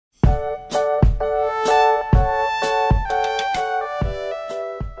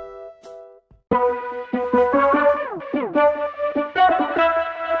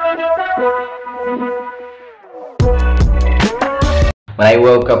When I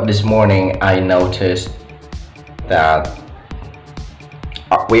woke up this morning, I noticed that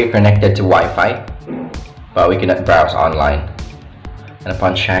we're connected to Wi-Fi, but we cannot browse online. And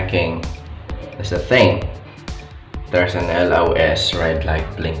upon checking, there's a thing. There's an LOS red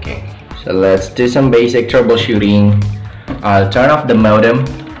light blinking. So let's do some basic troubleshooting. I'll turn off the modem.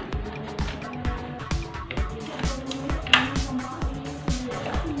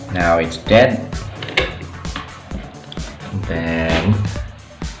 Now it's dead. Then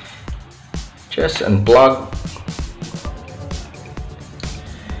just unplug.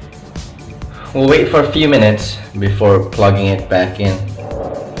 We'll wait for a few minutes before plugging it back in.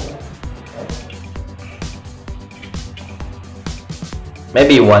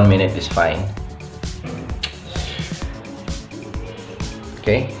 Maybe 1 minute is fine.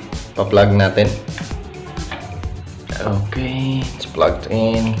 Okay, pa-plug natin. Okay, it's plugged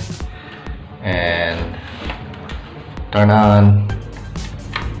in and turn on.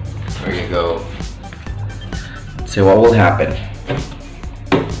 There you go. Let's see what will happen.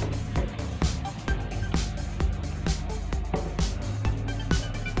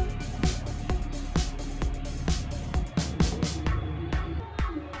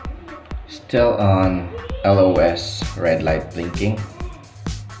 Still on LOS red light blinking.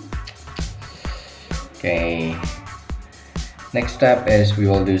 Okay, next step is we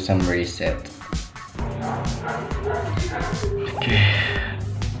will do some reset. Okay,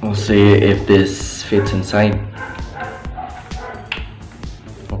 we'll see if this fits inside.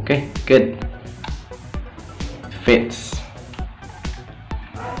 Okay, good. Fits.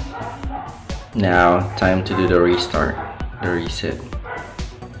 Now time to do the restart, the reset.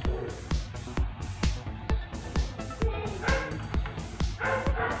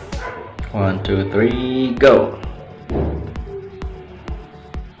 One, two, three, go.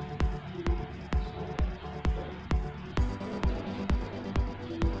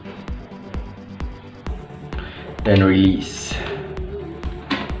 Then release.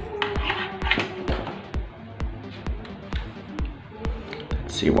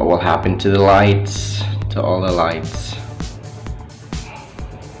 Let's see what will happen to the lights, to all the lights.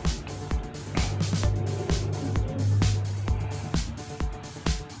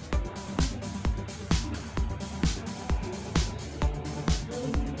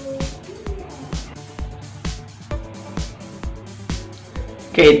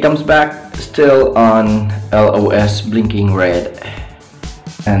 Okay, it comes back still on LOS blinking red.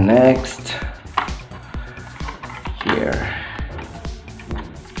 And next, here.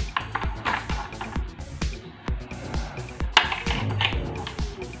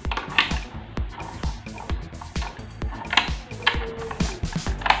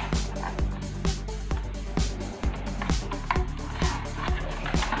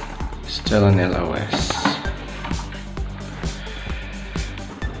 Still on LOS.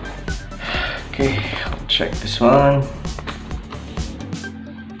 Okay, I'll check this one.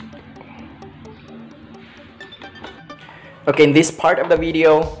 Okay, in this part of the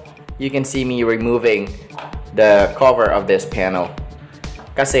video, you can see me removing the cover of this panel.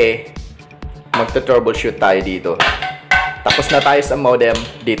 Kasi, magta-troubleshoot tayo dito. Tapos na tayo sa modem,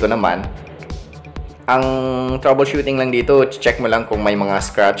 dito naman. Ang troubleshooting lang dito, check mo lang kung may mga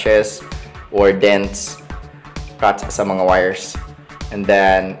scratches or dents, cuts sa mga wires. And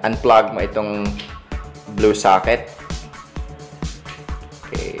then, unplug mo itong blue socket.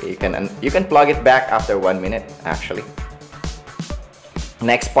 Okay, you can plug it back after 1 minute, actually.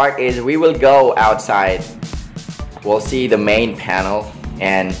 Next part is we will go outside. We'll see the main panel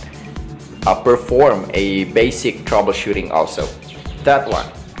and perform a basic troubleshooting also. That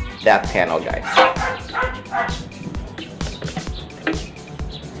one, that panel, guys.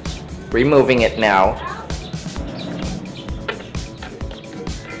 Removing it now.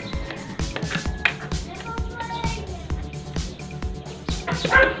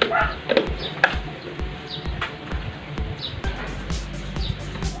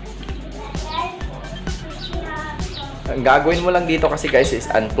 Ang gagawin mo lang dito kasi guys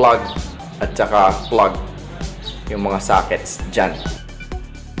is unplug at saka plug yung mga sockets dyan.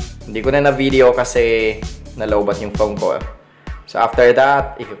 Hindi ko na na-video kasi nalobat yung phone ko. So after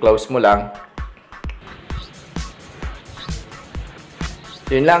that, i-close mo lang.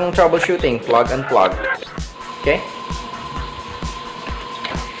 Yun lang troubleshooting, plug and plug. Okay?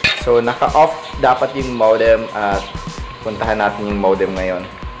 So naka-off dapat yung modem at puntahan natin yung modem ngayon.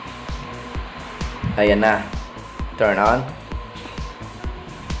 Ayan na. Turn on.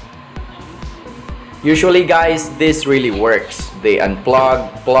 Usually guys, this really works. They unplug,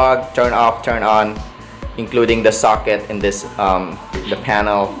 plug, turn off, turn on, including the socket in this the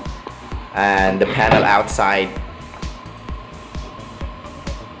panel and the panel outside.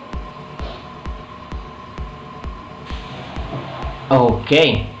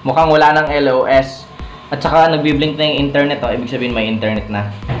 Okay, mukhang wala ng LOS. At saka nagbi-blink na yung internet, oh. Ibig sabihin may internet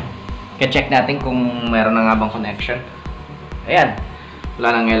na. Kaya check natin kung meron na nga bang connection. Ayan,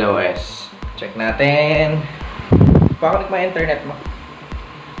 wala ng LOS. Check natin. Pa-connect mo internet mo.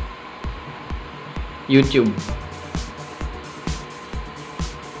 YouTube.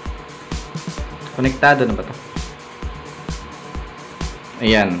 Konektado na ba to?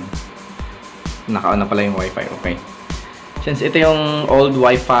 Ayan. Naka-on na pala yung wifi. Okay. Since ito yung old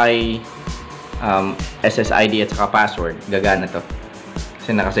wifi SSID at saka password, gagana to.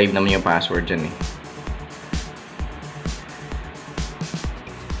 Kasi nakasave naman yung password dyan eh.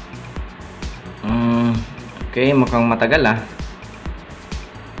 Okay, mukhang matagal ah.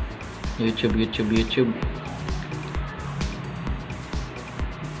 YouTube.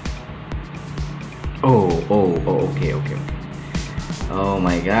 Oh, okay. Oh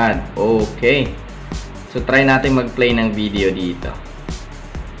my god, okay. So try natin mag-play ng video dito.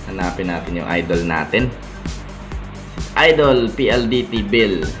 Hanapin natin yung idol natin. Idol PLDT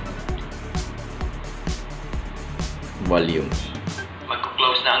bill. Volumes.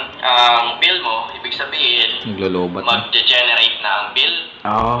 Magko-close na ang bill mo, ibig sabihin naglolobat, mag-degenerate na ang bill.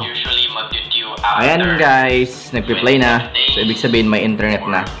 Usually mag-due after. Ayan guys, nagpe-play na. So ibig sabihin may internet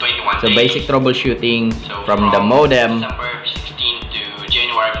na. So basic troubleshooting from the modem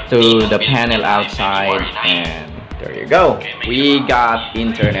to the panel outside, and there you go. We got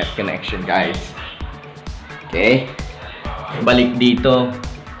internet connection, guys. Okay. Balik dito.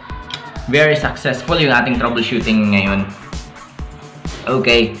 Very successful yung ating troubleshooting ngayon.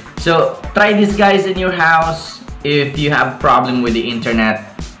 Okay. So try this guys in your house. If you have problem with the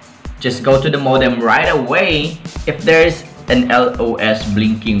internet, just go to the modem right away if there's an LOS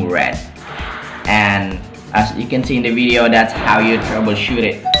blinking red. And as you can see in the video, that's how you troubleshoot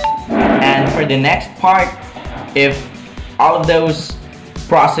it. And for the next part, if all of those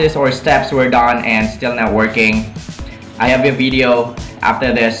process or steps were done and still not working, I have a video after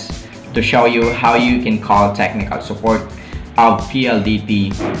this to show you how you can call technical support of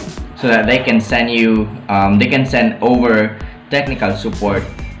PLDT so that they can send you, they can send over technical support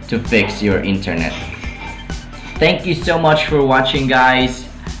to fix your internet. Thank you so much for watching, guys.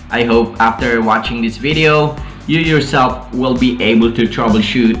 I hope after watching this video, you yourself will be able to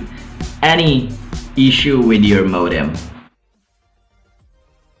troubleshoot any issue with your modem.